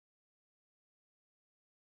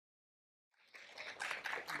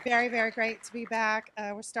Very, very great to be back.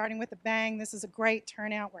 We're starting with a bang. This is a great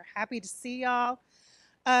turnout. We're happy to see y'all.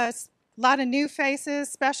 A lot of new faces,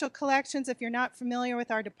 special collections. If you're not familiar with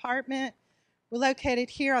our department, we're located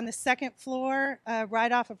here on the second floor,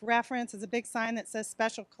 right off of Reference. Is a big sign that says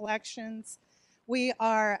Special Collections. We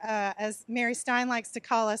are, as Mary Stein likes to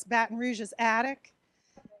call us, Baton Rouge's attic.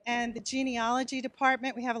 And the genealogy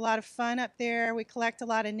department, we have a lot of fun up there. We collect a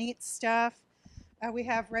lot of neat stuff. We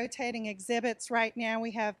have rotating exhibits right now.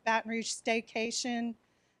 We have Baton Rouge Staycation.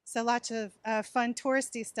 So lots of fun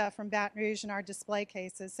touristy stuff from Baton Rouge in our display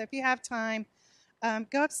cases. So if you have time,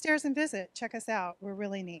 go upstairs and visit. Check us out. We're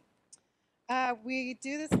really neat. We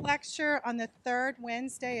do this lecture on the third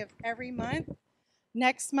Wednesday of every month.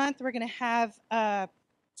 Next month, we're going to have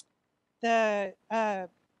the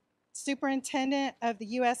superintendent of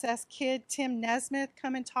the USS Kidd, Tim Nesmith,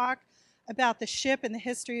 come and talk about the ship and the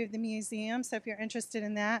history of the museum. So if you're interested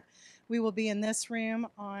in that, we will be in this room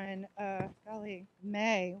on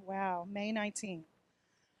May 19th.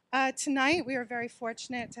 Tonight, we are very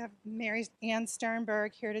fortunate to have Mary Ann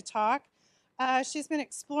Sternberg here to talk. She's been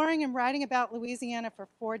exploring and writing about Louisiana for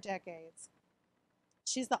 4 decades.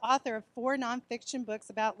 She's the author of 4 nonfiction books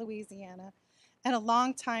about Louisiana and a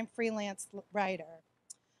longtime freelance writer.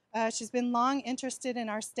 She's been long interested in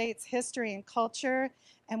our state's history and culture,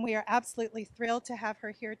 and we are absolutely thrilled to have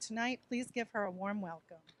her here tonight. Please give her a warm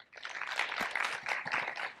welcome.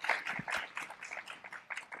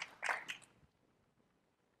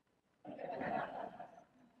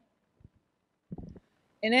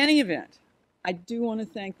 In any event, I do want to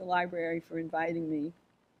thank the library for inviting me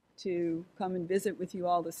to come and visit with you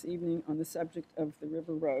all this evening on the subject of the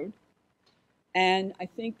River Road. And I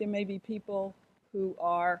think there may be people who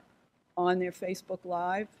are on their Facebook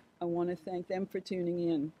Live. I want to thank them for tuning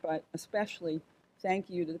in, but especially thank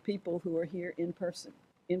you to the people who are here in person.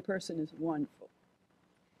 In person is wonderful.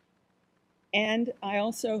 And I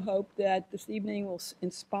also hope that this evening will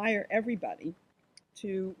inspire everybody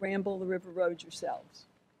to ramble the River Road yourselves.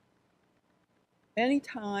 Many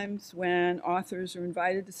times when authors are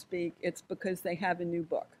invited to speak, it's because they have a new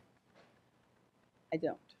book. I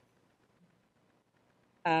don't.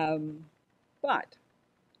 But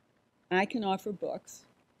I can offer books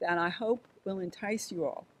that I hope will entice you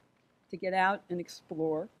all to get out and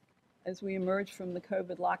explore as we emerge from the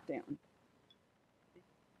COVID lockdown.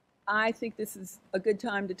 I think this is a good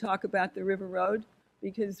time to talk about the River Road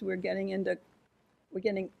because we're getting into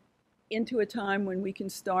a time when we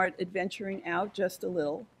can start adventuring out just a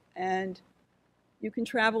little, and you can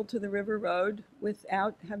travel to the River Road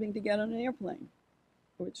without having to get on an airplane,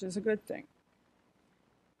 which is a good thing.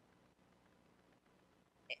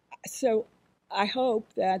 So I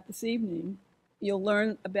hope that this evening you'll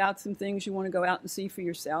learn about some things you want to go out and see for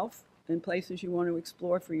yourself and places you want to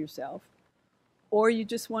explore for yourself, or you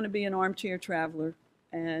just want to be an armchair traveler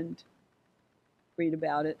and read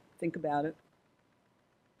about it, think about it.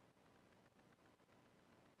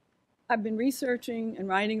 I've been researching and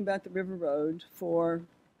writing about the River Road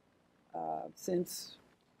since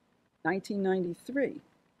 1993.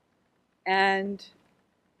 And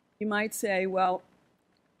you might say, well,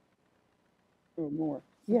 or more.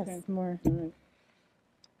 Yes, Okay. more.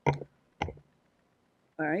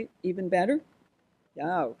 All right, even better?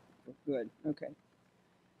 Oh, good, okay.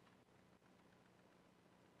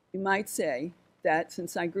 You might say that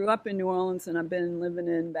since I grew up in New Orleans and I've been living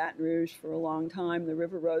in Baton Rouge for a long time, the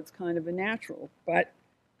River Road's kind of a natural, but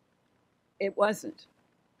it wasn't.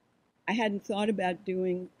 I hadn't thought about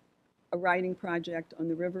doing a writing project on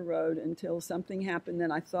the River Road until something happened that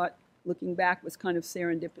I thought, looking back, was kind of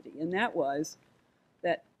serendipity, and that was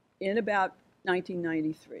that in about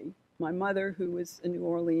 1993, my mother, who was a New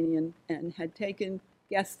Orleanian and had taken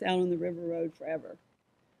guests out on the River Road forever,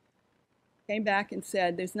 came back and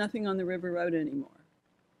said, there's nothing on the River Road anymore.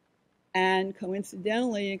 And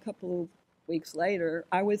coincidentally, a couple of weeks later,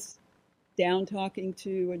 I was down talking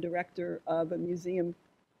to a director of a museum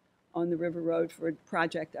on the River Road for a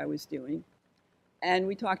project I was doing. And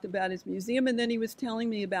we talked about his museum, and then he was telling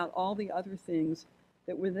me about all the other things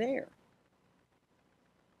that were there.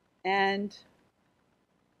 And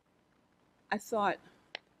I thought,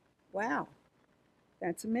 wow,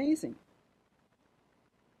 that's amazing.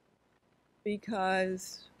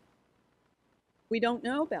 Because we don't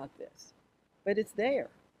know about this, but it's there.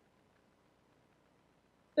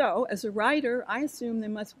 So, as a writer, I assumed there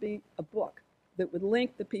must be a book that would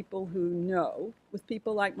link the people who know with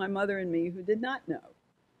people like my mother and me who did not know.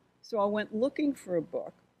 So I went looking for a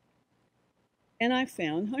book, and I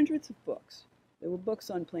found hundreds of books. There were books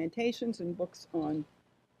on plantations and books on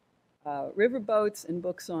riverboats and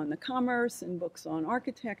books on the commerce and books on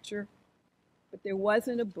architecture. but there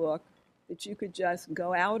wasn't a book that you could just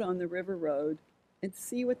go out on the river road and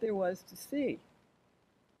see what there was to see.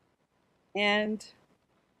 And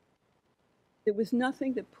there was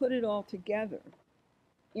nothing that put it all together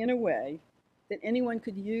in a way that anyone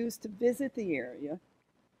could use to visit the area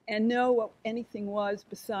and know what anything was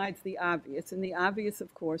besides the obvious. And the obvious,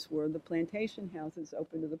 of course, were the plantation houses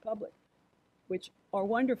open to the public, which are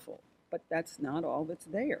wonderful, but that's not all that's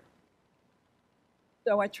there.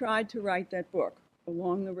 So I tried to write that book,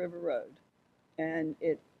 Along the River Road, and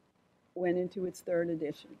it went into its third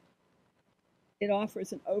edition. It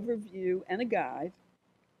offers an overview and a guide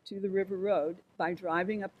to the river road by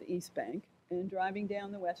driving up the east bank and driving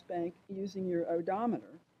down the west bank using your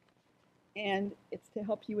odometer. And it's to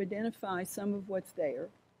help you identify some of what's there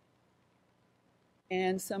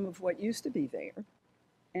and some of what used to be there,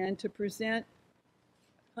 and to present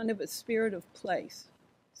kind of a spirit of place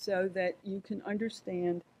so that you can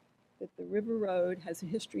understand that the river road has a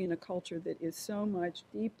history and a culture that is so much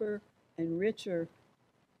deeper and richer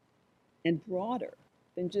and broader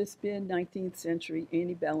than just mid 19th century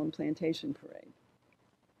antebellum plantation parade.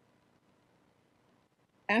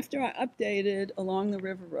 After I updated Along the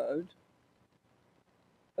River Road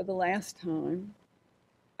for the last time,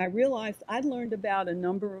 I realized I'd learned about a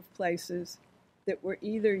number of places that were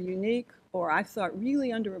either unique or I thought really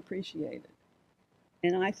underappreciated.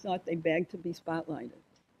 And I thought they begged to be spotlighted.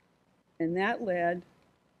 And that led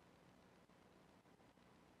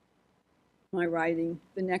my writing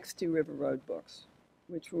the next two River Road books,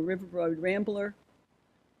 which were River Road Rambler,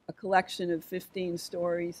 a collection of 15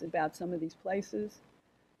 stories about some of these places,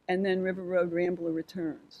 and then River Road Rambler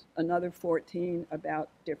Returns, another 14 about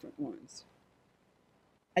different ones.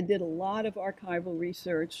 I did a lot of archival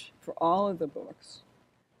research for all of the books,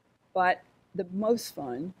 but the most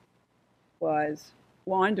fun was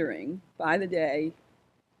wandering by the day,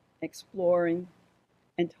 exploring,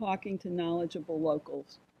 and talking to knowledgeable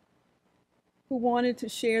locals who wanted to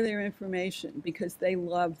share their information because they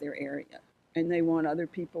love their area and they want other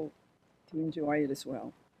people to enjoy it as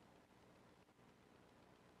well.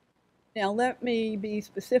 Now let me be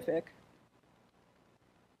specific.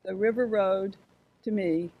 The River Road, to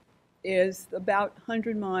me, is about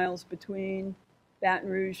 100 miles between Baton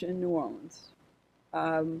Rouge and New Orleans.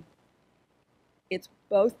 It's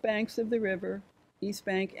both banks of the river, East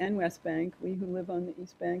Bank and West Bank. We who live on the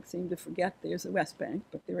East Bank seem to forget there's a West Bank,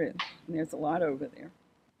 but there is, and there's a lot over there.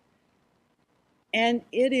 And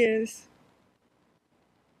it is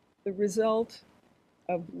the result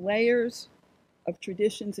of layers of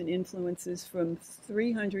traditions and influences from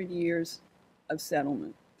 300 years of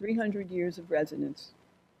settlement, 300 years of residence.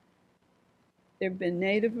 There have been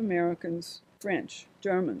Native Americans, French,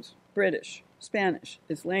 Germans, British, Spanish,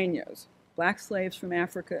 Isleños, black slaves from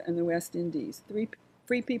Africa and the West Indies,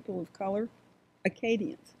 free people of color,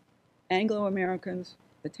 Acadians, Anglo-Americans,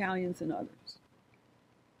 Italians, and others.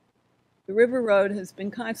 The River Road has been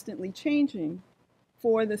constantly changing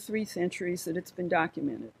for the 3 centuries that it's been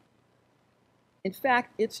documented. In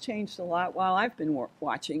fact, it's changed a lot while I've been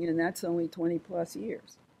watching, and that's only 20 plus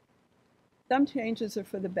years. Some changes are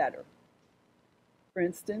for the better. For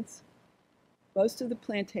instance, most of the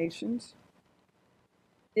plantations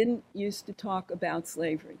didn't used to talk about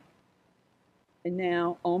slavery, and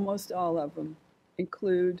now almost all of them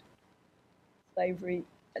include slavery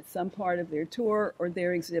at some part of their tour or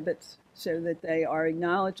their exhibits, so that they are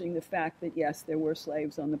acknowledging the fact that yes, there were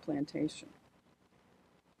slaves on the plantation.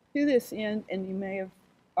 To this end, and you may have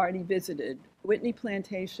already visited Whitney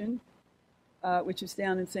Plantation, which is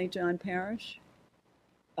down in St. John Parish.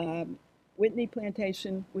 Whitney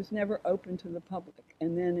Plantation was never open to the public,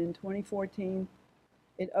 and then in 2014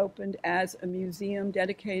 it opened as a museum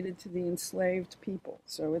dedicated to the enslaved people.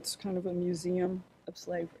 So it's kind of a museum of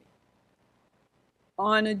slavery.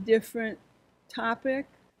 On a different topic,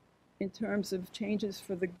 in terms of changes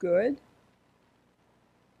for the good,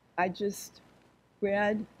 I just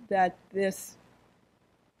read that this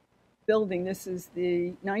building, this is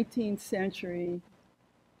the 19th century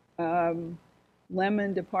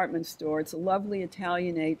Lemon department store. It's a lovely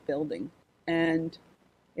Italianate building, and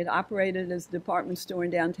it operated as a department store in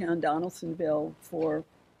downtown Donaldsonville for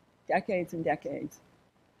decades and decades.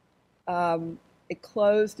 It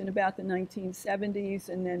closed in about the 1970s,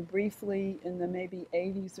 and then briefly in the maybe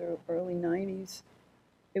 80s or early 90s,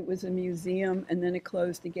 it was a museum, and then it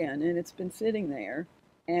closed again. And it's been sitting there,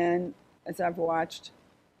 and as I've watched,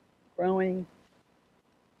 growing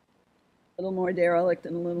a little more derelict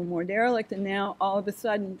and a little more derelict, and now all of a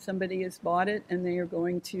sudden somebody has bought it, and they are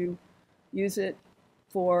going to use it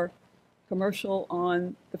for commercial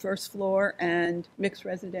on the first floor and mixed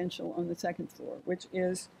residential on the second floor, which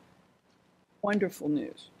is Wonderful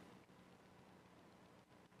news.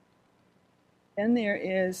 Then there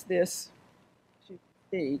is this,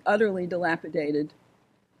 the utterly dilapidated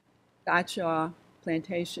Gotcha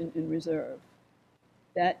Plantation and Reserve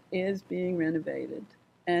that is being renovated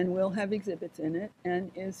and will have exhibits in it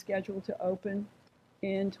and is scheduled to open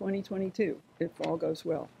in 2022 if all goes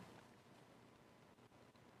well.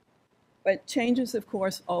 But changes, of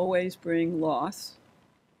course, always bring loss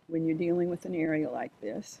when you're dealing with an area like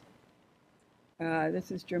this.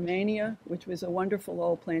 This is Germania, which was a wonderful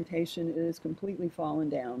old plantation. It has completely fallen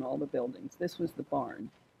down, all the buildings. This was the barn.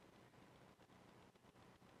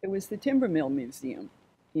 It was the Timber Mill Museum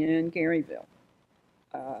in Garyville.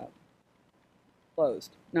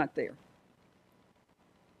 Closed, not there.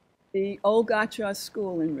 The old Gotcha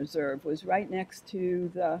School in Reserve was right next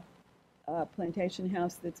to the plantation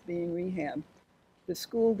house that's being rehabbed. The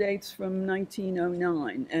school dates from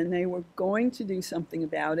 1909, and they were going to do something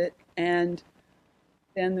about it, and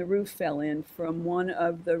then the roof fell in from one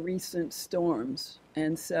of the recent storms,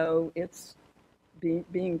 and so it's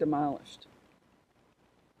being demolished.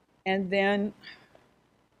 And then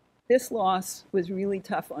this loss was really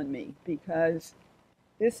tough on me because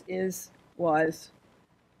this was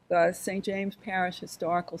the St. James Parish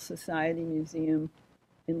Historical Society Museum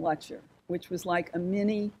in Lutcher, which was like a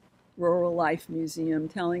mini rural life museum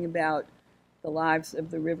telling about the lives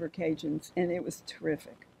of the river Cajuns, and it was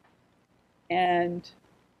terrific. And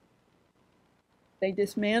they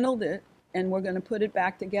dismantled it, and we're going to put it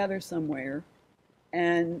back together somewhere,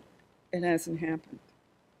 and it hasn't happened.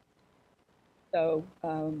 So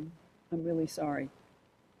I'm really sorry.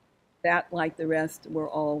 That, like the rest, were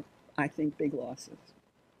all, I think, big losses.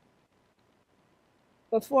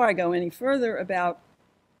 Before I go any further about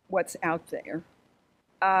what's out there,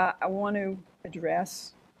 I want to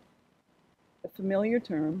address a familiar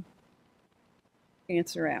term,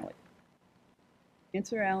 Cancer Alley.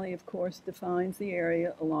 Cancer Alley, of course, defines the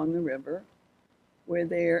area along the river where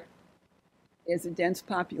there is a dense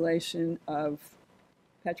population of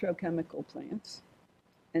petrochemical plants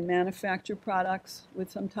and manufacture products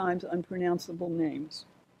with sometimes unpronounceable names.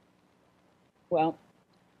 Well,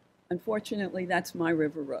 unfortunately, that's my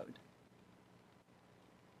river road.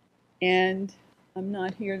 And I'm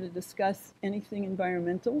not here to discuss anything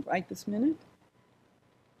environmental right this minute,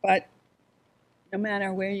 but no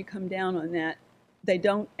matter where you come down on that, they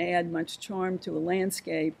don't add much charm to a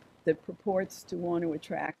landscape that purports to want to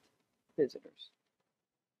attract visitors.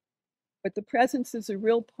 But the presence is a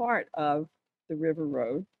real part of the river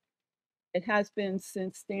road. It has been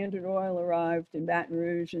since Standard Oil arrived in Baton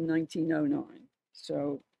Rouge in 1909.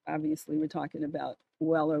 So obviously we're talking about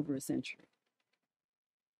well over a century.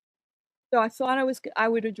 So I thought I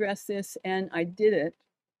would address this, and I did it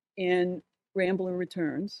in Rambler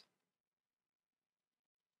Returns.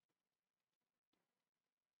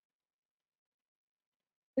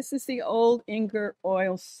 This is the old Inger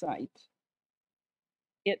oil site.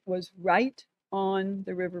 It was right on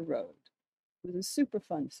the river road. It was a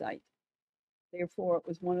Superfund site. Therefore, it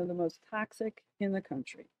was one of the most toxic in the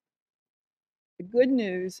country. The good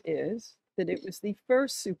news is that it was the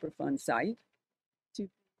first Superfund site to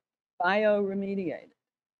bioremediate,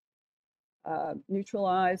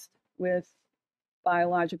 neutralized with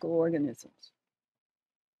biological organisms.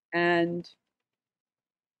 And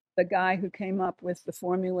the guy who came up with the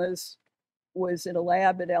formulas was at a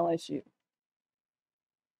lab at LSU.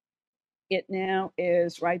 It now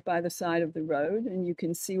is right by the side of the road, and you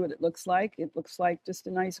can see what it looks like. It looks like just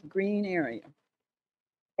a nice green area,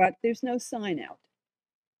 but there's no sign out.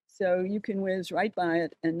 So you can whiz right by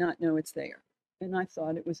it and not know it's there. And I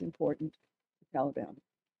thought it was important to tell about it.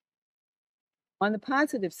 On the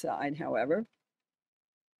positive side, however,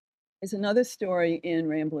 is another story in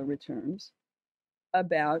Rambler Returns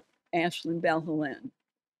about Ashland Belle Helene,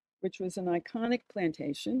 which was an iconic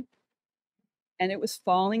plantation, and it was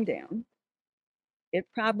falling down. It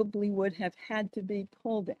probably would have had to be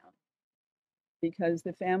pulled down because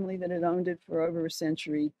the family that had owned it for over a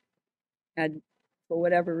century had, for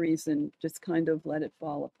whatever reason, just kind of let it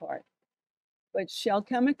fall apart. But Shell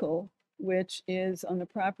Chemical, which is on the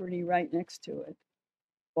property right next to it,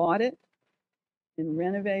 bought it and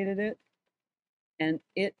renovated it, and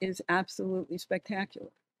it is absolutely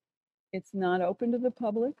spectacular. It's not open to the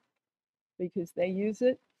public because they use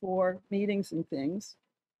it for meetings and things,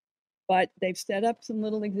 but they've set up some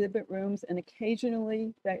little exhibit rooms, and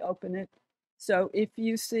occasionally they open it. So if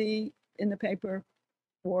you see in the paper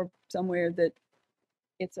or somewhere that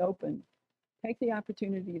it's open, take the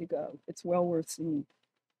opportunity to go. It's well worth seeing.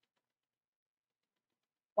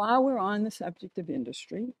 While we're on the subject of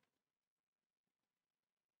industry,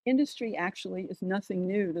 industry actually is nothing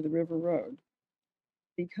new to the River Road.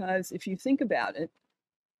 because if you think about it,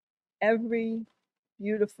 every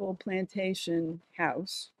beautiful plantation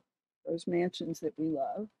house, those mansions that we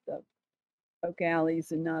love, the oak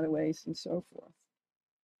alleys and Nottaways and so forth,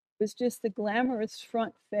 was just the glamorous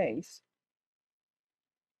front face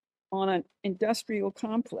on an industrial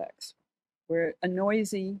complex where a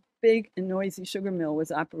noisy, big and noisy sugar mill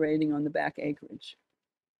was operating on the back acreage.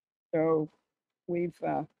 So we've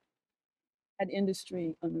had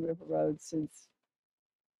industry on the river road since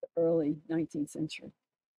the early 19th century.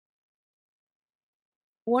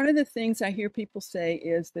 One of the things I hear people say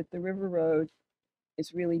is that the river road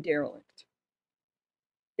is really derelict,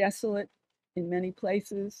 desolate in many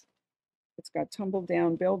places. It's got tumbled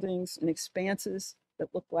down buildings and expanses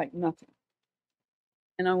that look like nothing.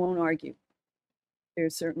 And I won't argue.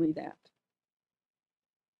 There's certainly that.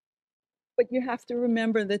 But you have to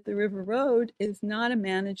remember that the River Road is not a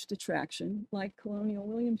managed attraction like Colonial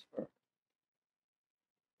Williamsburg.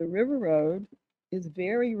 The River Road is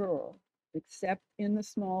very rural, except in the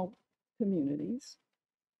small communities,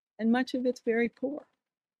 and much of it's very poor.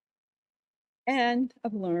 And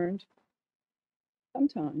I've learned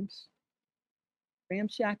sometimes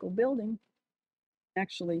ramshackle buildings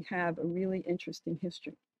actually have a really interesting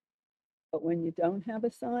history. But when you don't have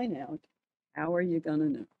a sign out, how are you going to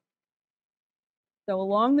know? So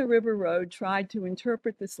along the river road, tried to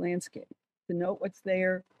interpret this landscape, to note what's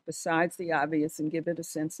there besides the obvious and give it a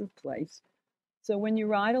sense of place. So when you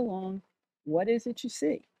ride along, what is it you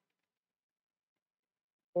see?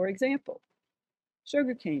 For example,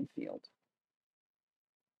 sugarcane field.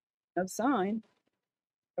 No sign.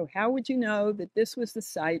 So how would you know that this was the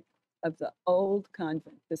site of the old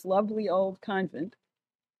convent, this lovely old convent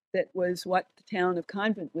that was what the town of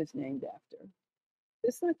Convent was named after?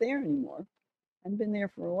 It's not there anymore. I've been there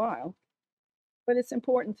for a while, but it's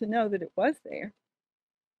important to know that it was there.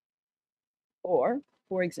 Or,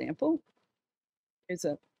 for example, there's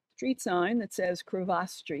a street sign that says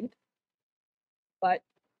Crevasse Street, but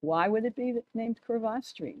why would it be named Crevasse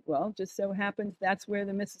Street? Well, just so happens that's where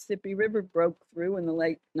the Mississippi River broke through in the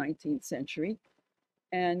late 19th century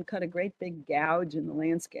and cut a great big gouge in the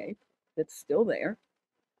landscape that's still there.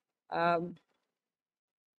 Um,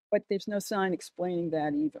 but there's no sign explaining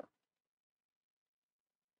that either.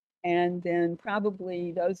 And then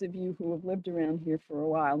probably those of you who have lived around here for a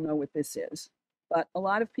while know what this is, but a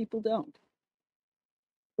lot of people don't.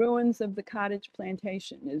 Ruins of the Cottage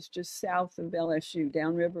Plantation is just south of LSU,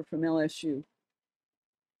 downriver from LSU.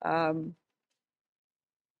 But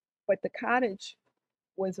the cottage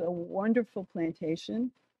was a wonderful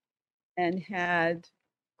plantation and had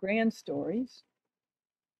grand stories,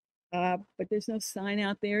 but there's no sign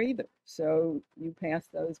out there either. So you pass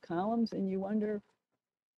those columns and you wonder,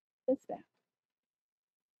 what's that?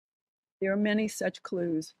 There are many such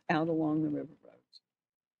clues out along the river roads.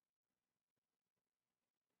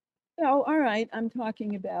 So, all right, I'm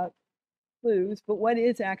talking about clues, but what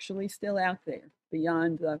is actually still out there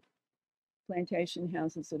beyond the plantation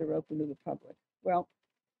houses that are open to the public? Well,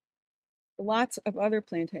 lots of other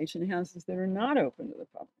plantation houses that are not open to the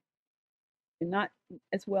public and not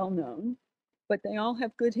as well known, but they all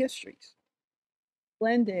have good histories.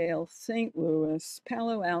 Glendale, St. Louis,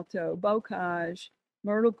 Palo Alto, Bocage,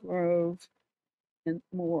 Myrtle Grove, and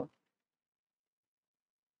more.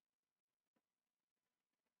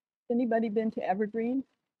 Anybody been to Evergreen?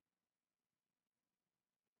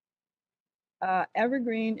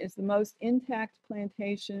 Evergreen is the most intact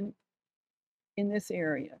plantation in this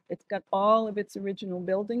area. It's got all of its original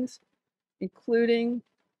buildings, including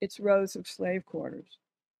its rows of slave quarters.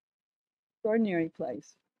 Extraordinary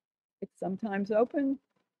place. It's sometimes open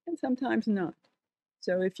and sometimes not.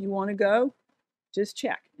 So if you want to go, just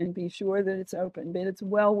check and be sure that it's open, but it's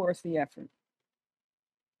well worth the effort.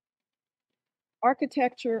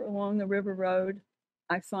 Architecture along the river road,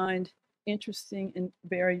 I find interesting and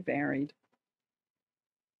very varied.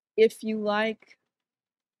 If you like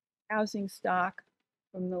housing stock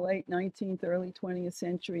from the late 19th, early 20th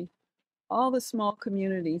century, all the small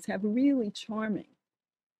communities have really charming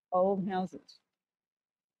old houses.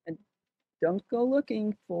 And don't go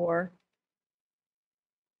looking for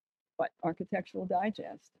what Architectural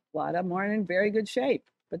Digest. A lot of them aren't in very good shape,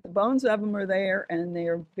 but the bones of them are there and they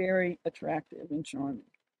are very attractive and charming.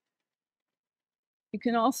 You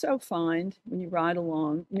can also find, when you ride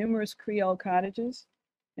along, numerous Creole cottages,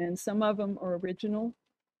 and some of them are original.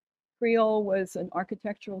 Creole was an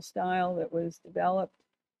architectural style that was developed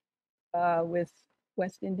with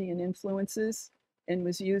West Indian influences and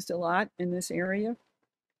was used a lot in this area.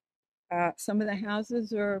 Some of the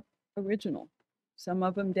houses are original. Some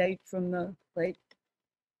of them date from the late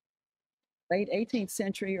 18th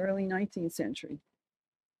century, early 19th century.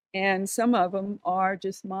 And some of them are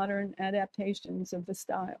just modern adaptations of the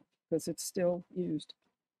style because it's still used.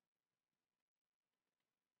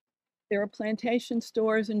 There are plantation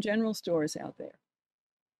stores and general stores out there.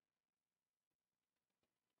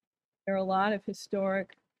 There are a lot of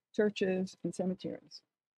historic churches and cemeteries.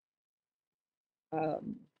 To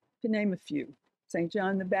name a few, St.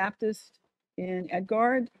 John the Baptist in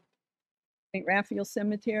Edgard, St. Raphael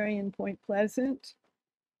Cemetery in Point Pleasant,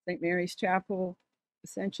 St. Mary's Chapel,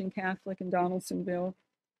 Ascension Catholic in Donaldsonville.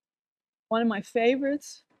 One of my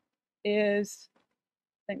favorites is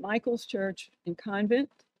St. Michael's Church in Convent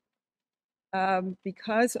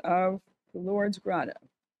because of the Lord's Grotto.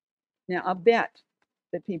 Now, I'll bet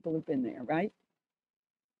that people have been there, right?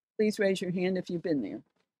 Please raise your hand if you've been there.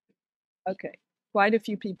 Okay, quite a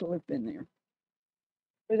few people have been there.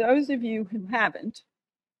 For those of you who haven't,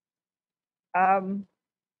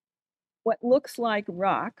 what looks like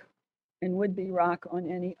rock and would be rock on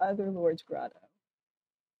any other Lord's Grotto,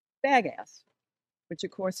 bagasse, which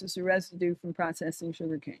of course is the residue from processing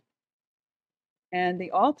sugarcane. And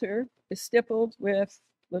the altar is stippled with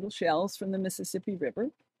little shells from the Mississippi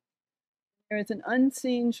River. There is an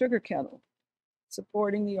unseen sugar kettle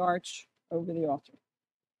supporting the arch over the altar.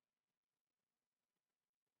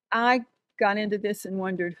 I got into this and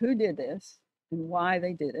wondered who did this and why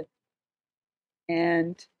they did it.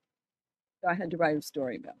 And I had to write a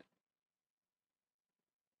story about it.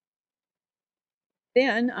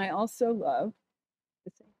 Then I also love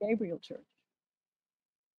the St. Gabriel Church.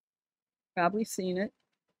 Probably seen it.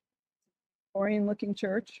 Victorian looking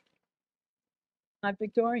church. Not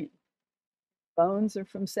Victorian. Bones are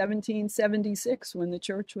from 1776 when the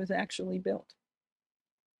church was actually built.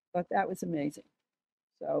 Thought that was amazing.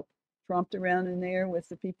 So tromped around in there with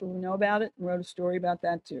the people who know about it and wrote a story about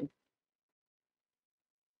that too.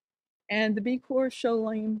 And the B'Cor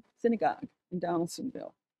Sholem Synagogue in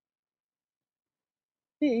Donaldsonville.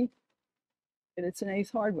 See that it's an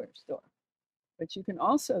Ace Hardware store. But you can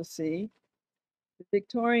also see the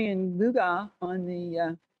Victorian Luga on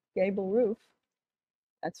the gable roof.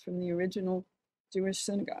 That's from the original Jewish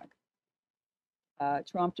synagogue.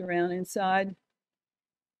 Tromped around inside,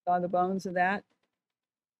 saw the bones of that.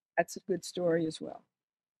 That's a good story as well.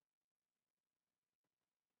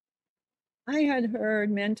 I had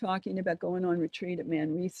heard men talking about going on retreat at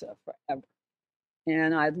Manresa forever.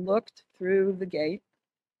 And I'd looked through the gate,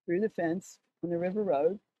 through the fence on the River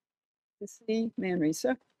Road to see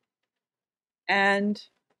Manresa. And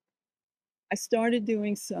I started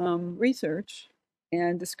doing some research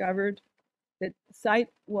and discovered that the site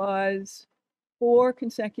was 4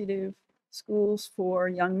 consecutive schools for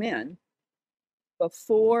young men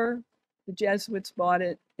before the Jesuits bought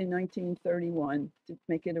it in 1931 to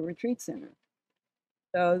make it a retreat center.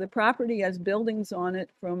 So the property has buildings on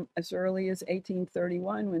it from as early as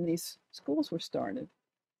 1831 when these schools were started.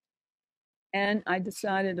 And I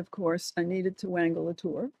decided, of course, I needed to wangle a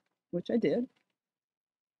tour, which I did,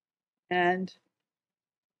 and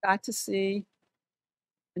got to see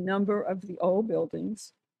a number of the old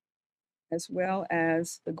buildings as well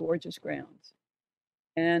as the gorgeous grounds.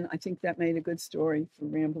 And I think that made a good story for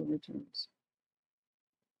Rambler Returns.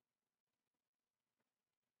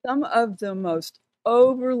 Some of the most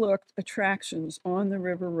overlooked attractions on the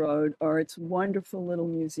River Road are its wonderful little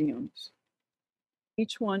museums.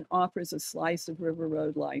 Each one offers a slice of River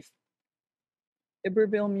Road life.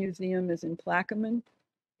 Iberville Museum is in Plaquemine,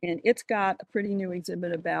 and it's got a pretty new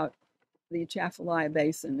exhibit about the Atchafalaya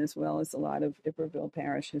Basin, as well as a lot of Iberville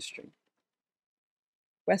Parish history.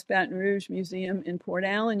 West Baton Rouge Museum in Port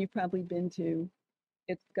Allen, you've probably been to.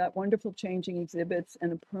 It's got wonderful changing exhibits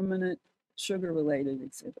and a permanent sugar-related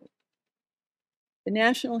exhibit. The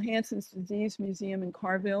National Hansen's Disease Museum in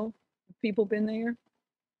Carville, have people been there?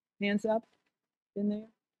 Hands up, been there?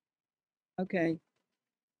 Okay.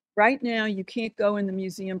 Right now, you can't go in the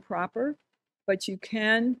museum proper, but you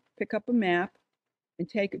can pick up a map and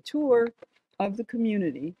take a tour of the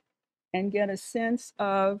community and get a sense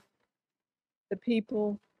of the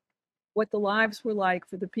people, what the lives were like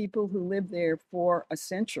for the people who lived there for a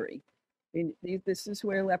century. This is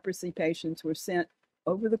where leprosy patients were sent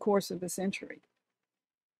over the course of a century.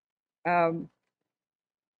 When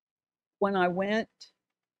I went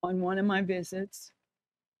on one of my visits,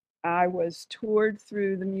 I was toured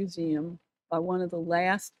through the museum by one of the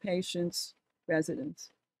last patient's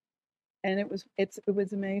residents. And it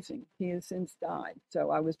was amazing. He has since died. So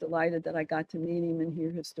I was delighted that I got to meet him and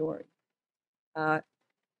hear his story.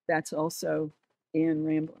 That's also Ann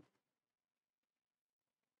Rambler.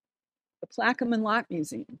 The Plaquemine Lot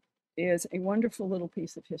Museum is a wonderful little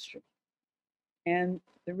piece of history. And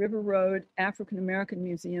the River Road African American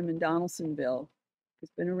Museum in Donaldsonville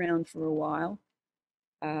It's been around for a while.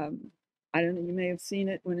 Um, I don't know, you may have seen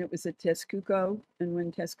it when it was at Texcoco, and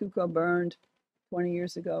when Texcoco burned 20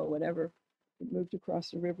 years ago, or whatever, it moved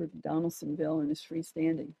across the river to Donaldsonville and is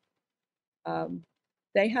freestanding. Um,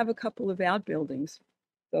 they have a couple of outbuildings.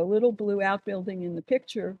 The little blue outbuilding in the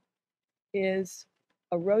picture is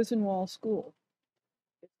a Rosenwald school.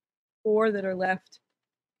 Four that are left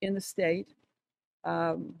in the state.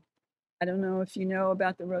 Um, I don't know if you know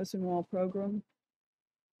about the Rosenwald program.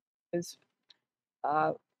 It's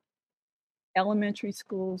uh, elementary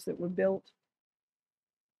schools that were built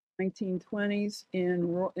 1920s in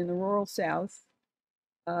the rural South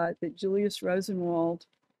that Julius Rosenwald,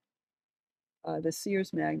 the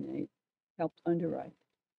Sears magnate, helped underwrite.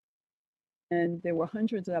 And there were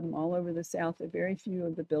hundreds of them all over the South. There very few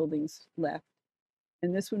of the buildings left.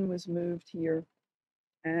 And this one was moved here,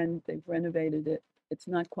 and they've renovated it. It's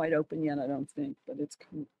not quite open yet, I don't think, but it's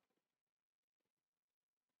coming.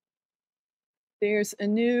 There's a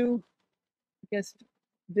new, I guess,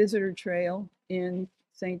 visitor trail in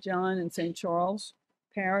St. John and St. Charles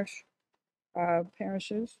Parish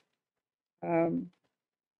parishes. Um,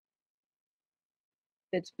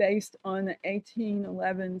 it's based on the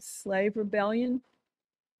 1811 slave rebellion.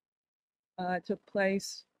 Took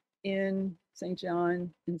place in St.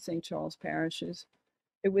 John and St. Charles parishes.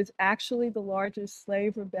 It was actually the largest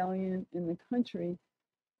slave rebellion in the country,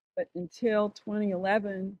 but until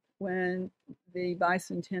 2011, when the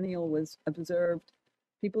bicentennial was observed,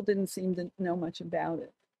 people didn't seem to know much about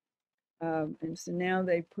it. And so now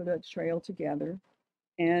they put a trail together.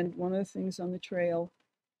 And one of the things on the trail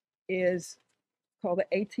is called the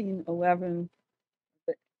 1811,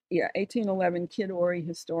 yeah, 1811 Kid Ory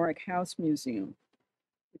Historic House Museum,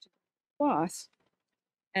 which is a cross.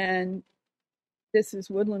 And this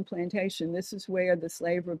is Woodland Plantation. This is where the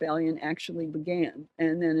slave rebellion actually began.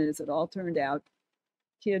 And then, as it all turned out,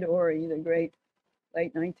 Kid Ory, the great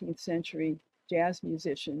late 19th century jazz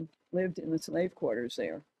musician, lived in the slave quarters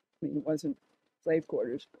there. I mean, it wasn't slave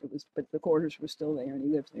quarters, but the quarters were still there, and he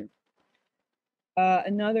lived there.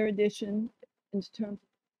 Another addition in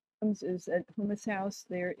terms is at Hummus House.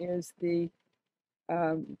 There is the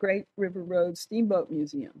Great River Road Steamboat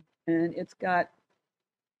Museum, and it's got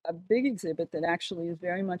a big exhibit that actually is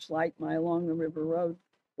very much like my Along the River Road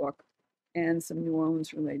book, and some New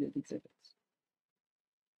Orleans related exhibits.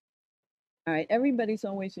 All right, everybody's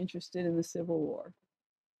always interested in the Civil War.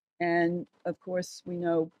 And of course, we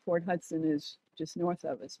know Port Hudson is just north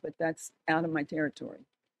of us, but that's out of my territory.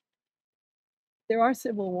 There are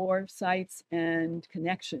Civil War sites and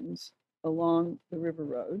connections along the River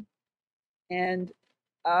Road. And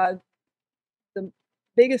the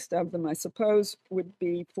biggest of them, I suppose, would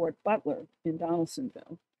be Fort Butler in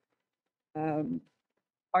Donaldsonville. Um,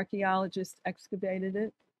 Archaeologists excavated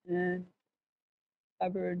it and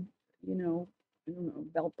covered, I don't know,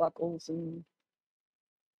 belt buckles and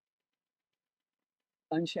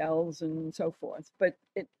gun shells and so forth. But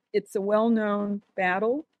it's a well-known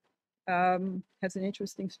battle, has an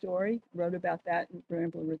interesting story, wrote about that in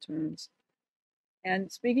Rambler Returns.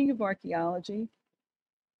 And speaking of archaeology,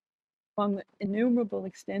 among the innumerable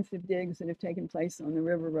extensive digs that have taken place on the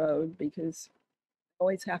River Road, because you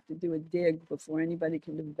always have to do a dig before anybody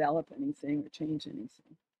can develop anything or change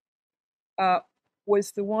anything,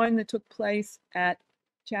 was the one that took place at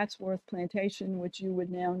Chatsworth Plantation, which you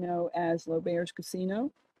would now know as L'Auberge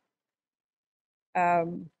Casino.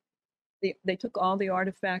 They took all the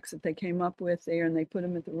artifacts that they came up with there and they put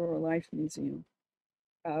them at the Rural Life Museum.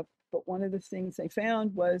 But one of the things they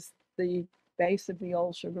found was the base of the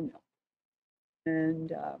old sugar mill. And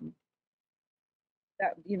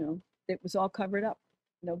that, it was all covered up.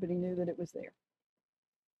 Nobody knew that it was there.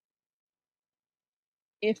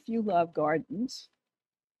 If you love gardens,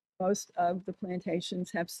 most of the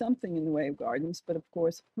plantations have something in the way of gardens, but of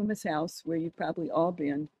course, Hummus House, where you've probably all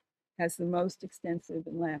been, has the most extensive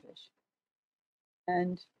and lavish.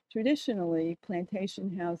 And traditionally,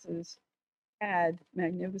 plantation houses had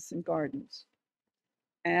magnificent gardens.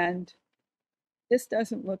 And this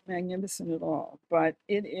doesn't look magnificent at all, but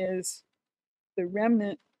it is the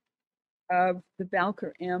remnant of the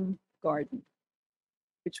Valker M garden,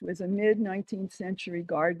 which was a mid-19th century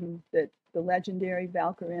garden that the legendary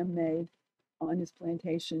Valker M made on his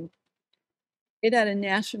plantation. It had a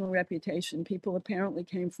national reputation. People apparently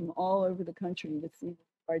came from all over the country to see the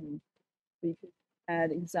garden because it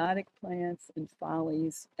had exotic plants and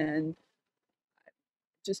follies and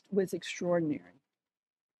just was extraordinary.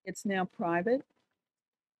 It's now private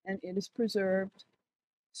and it is preserved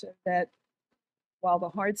so that while the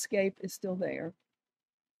hardscape is still there,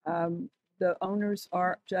 the owners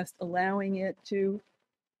are just allowing it to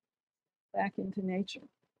back into nature.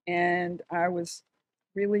 And I was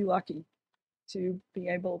really lucky to be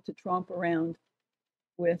able to tromp around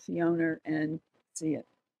with the owner and see it,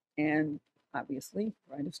 and obviously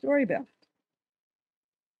write a story about it.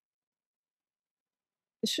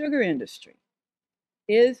 The sugar industry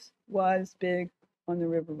was big on the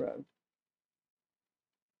River Road.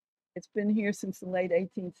 It's been here since the late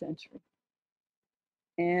 18th century.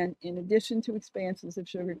 And in addition to expanses of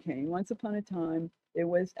sugarcane, once upon a time, there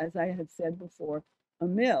was, as I had said before, a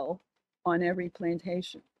mill on every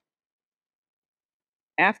plantation.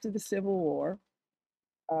 After the Civil War,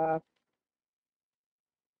 uh,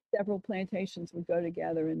 several plantations would go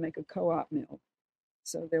together and make a co-op mill,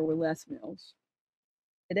 so there were less mills.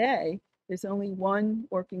 Today, there's only one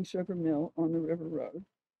working sugar mill on the River Road,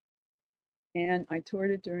 and I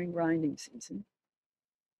toured it during grinding season.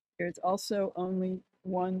 There's also only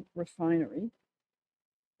one refinery.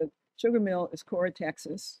 The sugar mill is Cora,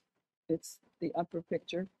 Texas. It's the upper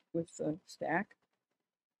picture with the stack.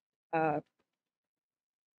 Uh,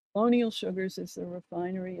 Colonial Sugars is the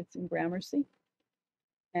refinery. It's in Gramercy.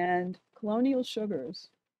 And Colonial Sugars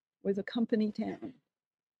was a company town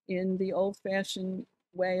in the old-fashioned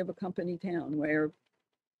way of a company town, where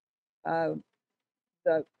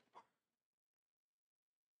the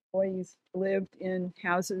employees lived in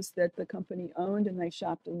houses that the company owned, and they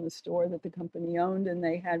shopped in the store that the company owned, and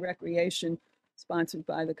they had recreation sponsored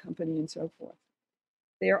by the company and so forth.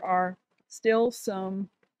 There are still some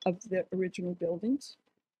of the original buildings,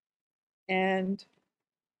 and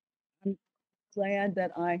I'm glad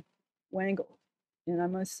that I wangled. And I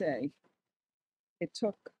must say, it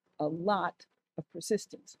took a lot of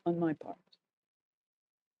persistence on my part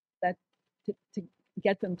that to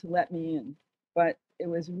get them to let me in. But it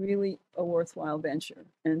was really a worthwhile venture.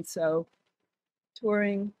 And so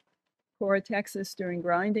touring Cora, Texas during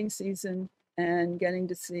grinding season and getting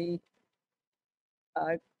to see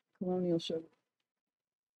Colonial Sugar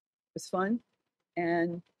was fun.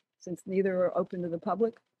 And since neither are open to the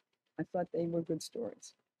public, I thought they were good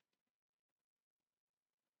stories.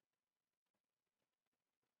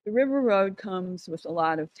 The River Road comes with a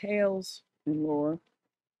lot of tales and lore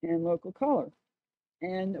and local color.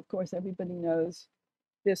 And of course, everybody knows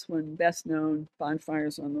this one, best known,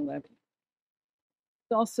 Bonfires on the Levee.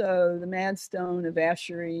 It's also the Madstone of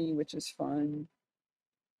Ashery, which is fun,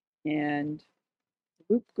 and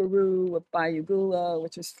Loop Guru of Bayugula,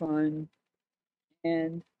 which is fun,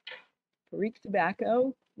 and Parish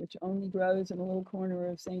tobacco, which only grows in a little corner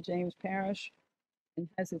of St. James Parish and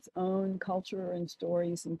has its own culture and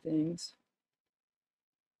stories and things.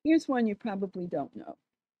 Here's one you probably don't know.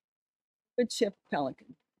 Good Ship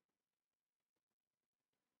Pelican.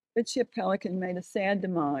 Good Ship Pelican made a sad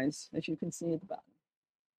demise, as you can see at the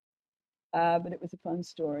bottom. But it was a fun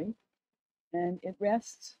story. And it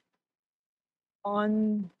rests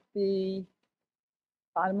on the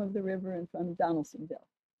bottom of the river in front of Donaldsonville.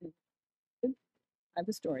 I have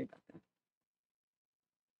a story about that.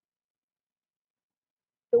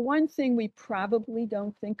 The one thing we probably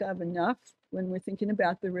don't think of enough when we're thinking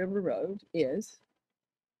about the River Road is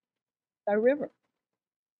a river.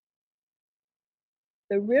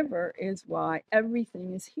 The river is why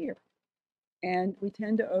everything is here. And we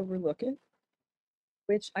tend to overlook it,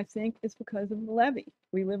 which I think is because of the levee.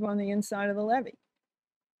 We live on the inside of the levee.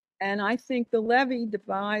 And I think the levee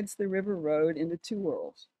divides the River Road into two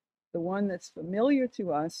worlds. The one that's familiar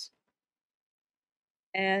to us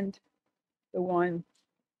and the one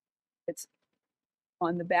that's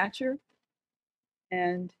on the Batcher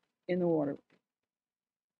and in the waterway.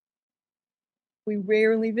 We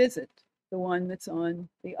rarely visit the one that's on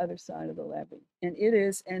the other side of the levee. And it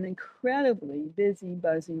is an incredibly busy,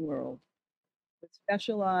 buzzy world with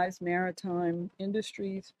specialized maritime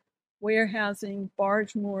industries, warehousing,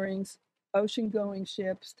 barge moorings, ocean-going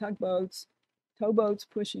ships, tugboats, towboats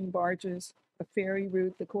pushing barges, a ferry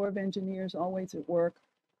route, the Corps of Engineers always at work,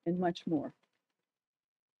 and much more.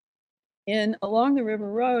 Along the River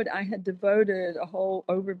Road, I had devoted a whole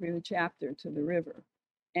overview chapter to the river.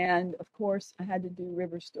 And of course, I had to do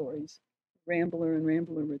river stories, Rambler and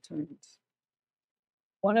Rambler Returns.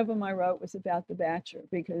 One of them I wrote was about the Batcher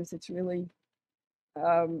because it's really,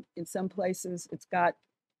 in some places, it's got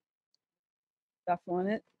stuff on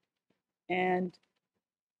it. And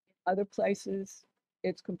other places,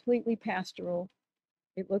 it's completely pastoral.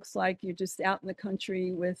 It looks like you're just out in the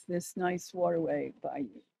country with this nice waterway by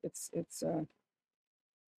you. It's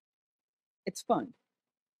fun.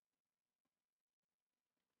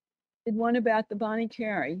 Did one about the Bonnie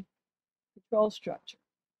Carey control structure.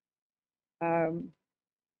 You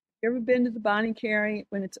ever been to the Bonnie Carey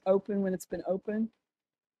when it's open, when it's been open,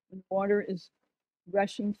 when water is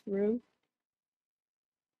rushing through?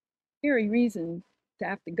 scary reason to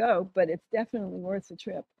have to go, but it's definitely worth the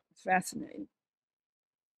trip. It's fascinating.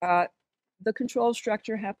 Uh, the control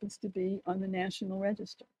structure happens to be on the National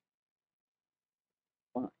Register.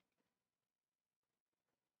 Fine.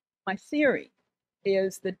 My theory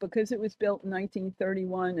is that because it was built in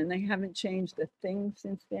 1931 and they haven't changed a thing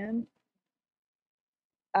since then,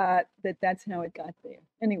 that's how it got there.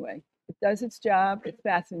 Anyway, it does its job. It's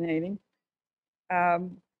fascinating.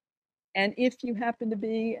 Um, and if you happen to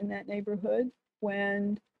be in that neighborhood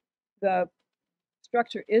when the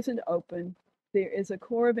structure isn't open, there is a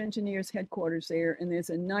Corps of Engineers headquarters there, and there's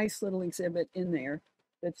a nice little exhibit in there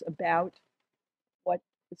that's about what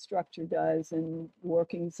the structure does and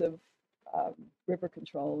workings of river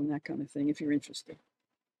control and that kind of thing, if you're interested.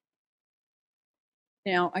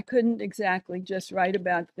 Now, I couldn't exactly just write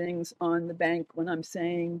about things on the bank when I'm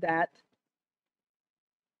saying that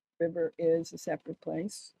river is a separate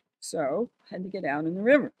place, so I had to get out in the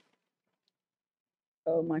river.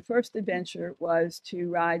 So my first adventure was to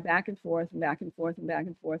ride back and forth and back and forth and back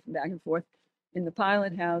and forth and back and forth in the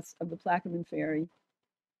pilot house of the Plaquemine Ferry.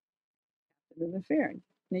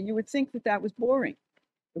 Now, you would think that that was boring.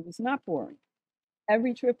 It was not boring.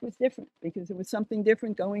 Every trip was different because there was something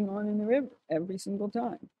different going on in the river every single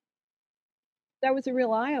time. That was a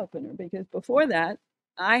real eye opener because before that,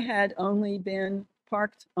 I had only been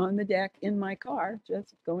parked on the deck in my car,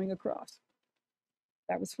 just going across.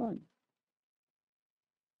 That was fun.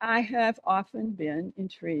 I have often been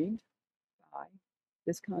intrigued by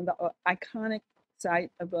this kind of iconic sight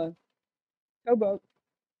of a towboat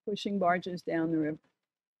pushing barges down the river.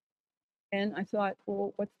 And I thought,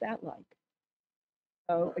 well, what's that like?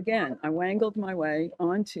 So again, I wangled my way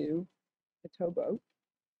onto the towboat,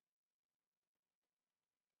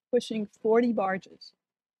 pushing 40 barges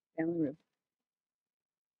down the river.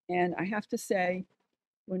 And I have to say,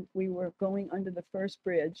 when we were going under the first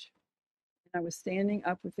bridge, and I was standing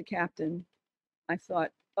up with the captain, I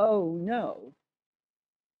thought, oh no.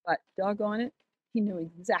 But doggone it, he knew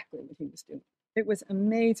exactly what he was doing. It was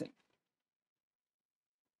amazing.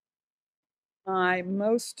 My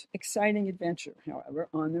most exciting adventure, however,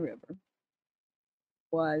 on the river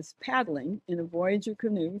was paddling in a Voyager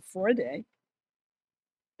canoe for a day.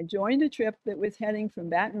 I joined a trip that was heading from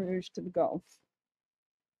Baton Rouge to the Gulf,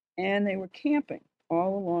 and they were camping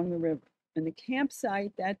all along the river. And the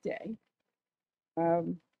campsite that day,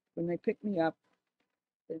 when they picked me up,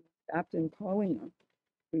 they stopped in Paulina.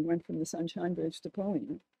 We went from the Sunshine Bridge to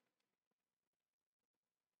Paulina.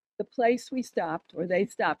 The place we stopped, or they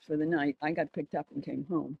stopped for the night, I got picked up and came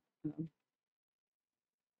home.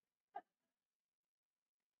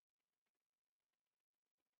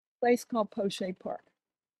 Place called Poche Park.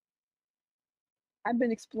 I've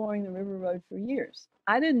been exploring the River Road for years.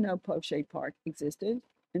 I didn't know Poche Park existed,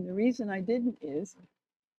 and the reason I didn't is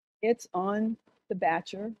it's on the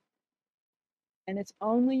Batcher, and it's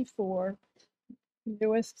only for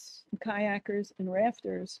canoeists, kayakers, and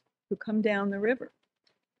rafters who come down the river,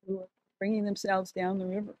 who are bringing themselves down the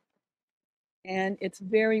river. And it's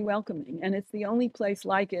very welcoming, and it's the only place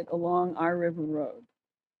like it along our river road.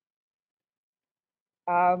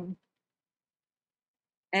 Um,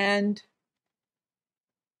 and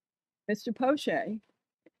Mr. Poche,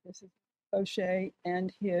 this is Poche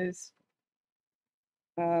and his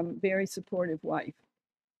very supportive wife,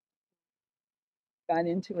 got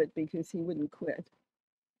into it because he wouldn't quit.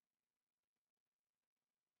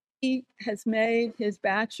 He has made his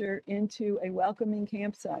Batcher into a welcoming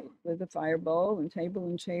campsite with a fire bowl and table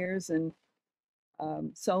and chairs and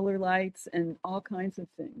solar lights and all kinds of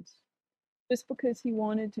things. Just because he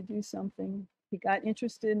wanted to do something, he got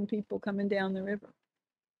interested in people coming down the river.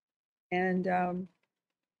 And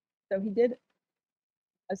so he did it.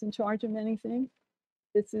 I was in charge of anything.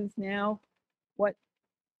 This is now what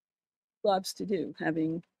he loves to do,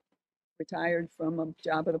 having retired from a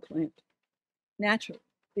job at a plant. Naturally,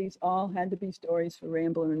 these all had to be stories for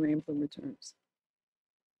Rambler and Rambler Returns.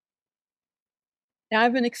 Now I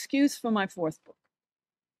have an excuse for my fourth book.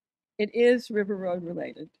 It is River Road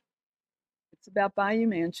related. It's about Bayou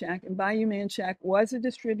Manchac, and Bayou Manchac was a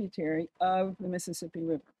distributary of the Mississippi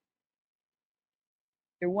River.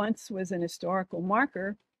 There once was an historical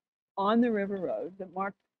marker on the River Road that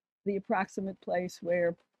marked the approximate place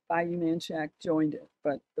where Bayou Manchac joined it,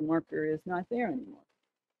 but the marker is not there anymore.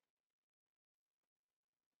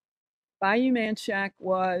 Bayou Manchac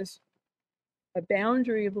was a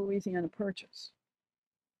boundary of Louisiana Purchase,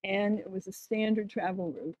 and it was a standard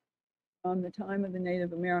travel route on the time of the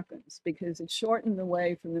Native Americans because it shortened the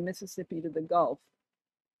way from the Mississippi to the Gulf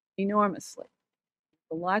enormously.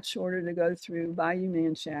 A lot shorter to go through Bayou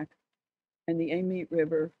Manchac and the Amite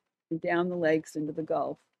River and down the lakes into the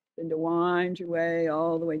Gulf and to wind your way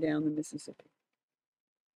all the way down the Mississippi.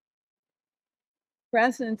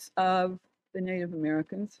 Presence of the Native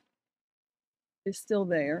Americans is still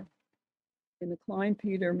there in the Klein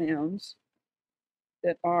Peter mounds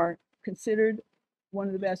that are considered one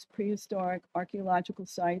of the best prehistoric archaeological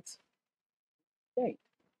sites to date.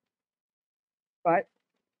 But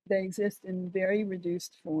they exist in very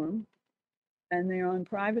reduced form, and they're on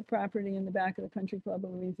private property in the back of the Country Club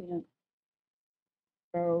of Louisiana.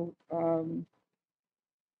 So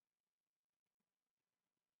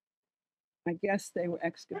I guess they were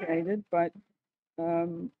excavated, but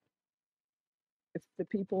if the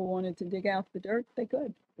people wanted to dig out the dirt, they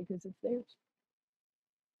could, because it's theirs.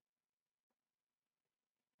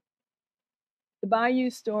 The Bayou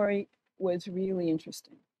story was really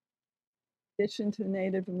interesting. In addition to the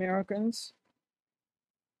Native Americans.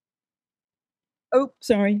 Oh,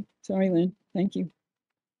 sorry, Lynn. Thank you.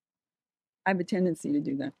 I have a tendency to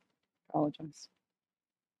do that. Apologize.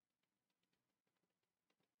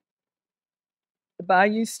 The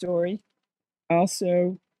Bayou story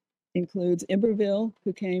also includes Iberville,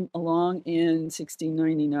 who came along in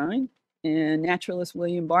 1699, and naturalist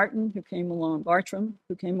William Barton, who came along, Bartram,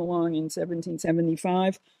 who came along in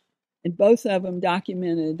 1775, and both of them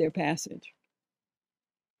documented their passage.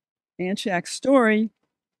 Manshak's story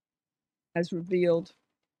has revealed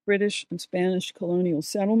British and Spanish colonial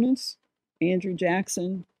settlements, Andrew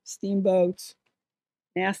Jackson, steamboats,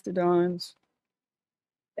 mastodons,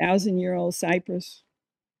 1,000-year-old cypress,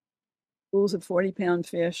 schools of 40-pound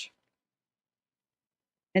fish,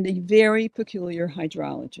 and a very peculiar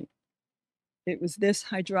hydrology. It was this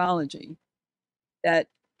hydrology that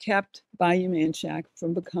kept Bayou Manshak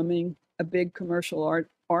from becoming a big commercial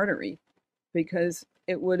artery, because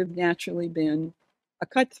it would have naturally been a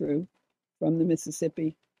cut through from the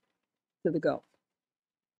Mississippi to the Gulf.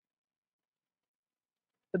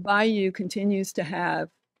 The bayou continues to have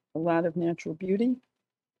a lot of natural beauty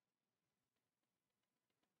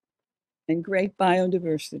and great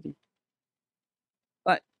biodiversity.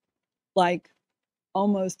 But like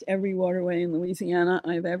almost every waterway in Louisiana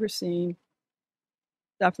I've ever seen,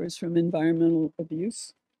 suffers from environmental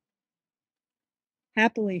abuse.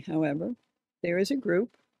 Happily, however, there is a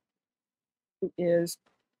group who is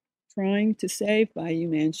trying to save Bayou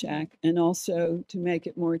Manshak and also to make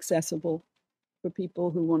it more accessible for people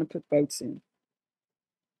who want to put boats in.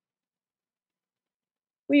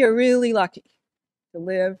 We are really lucky to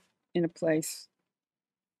live in a place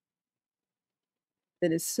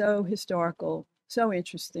that is so historical, so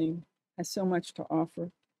interesting, has so much to offer.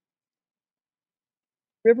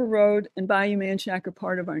 River Road and Bayou Manshak are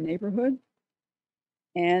part of our neighborhood,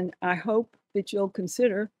 and I hope that you'll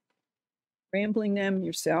consider rambling them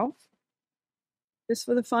yourself, just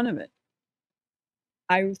for the fun of it.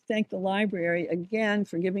 I thank the library again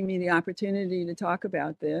for giving me the opportunity to talk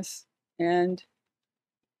about this, and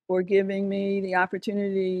for giving me the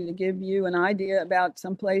opportunity to give you an idea about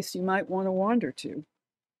some place you might want to wander to.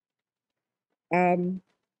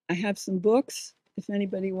 I have some books, if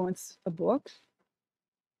anybody wants a book.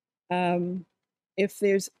 If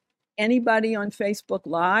there's anybody on Facebook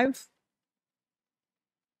Live,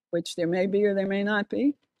 which there may be or there may not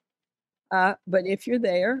be, but if you're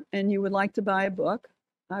there and you would like to buy a book,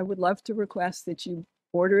 I would love to request that you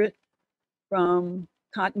order it from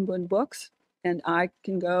Cottonwood Books, and I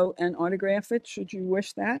can go and autograph it should you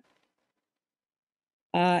wish that.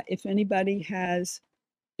 If anybody has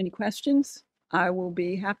any questions, I will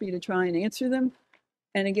be happy to try and answer them.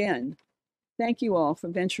 And again, thank you all for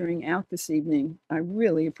venturing out this evening. I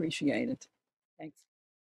really appreciate it. Thanks.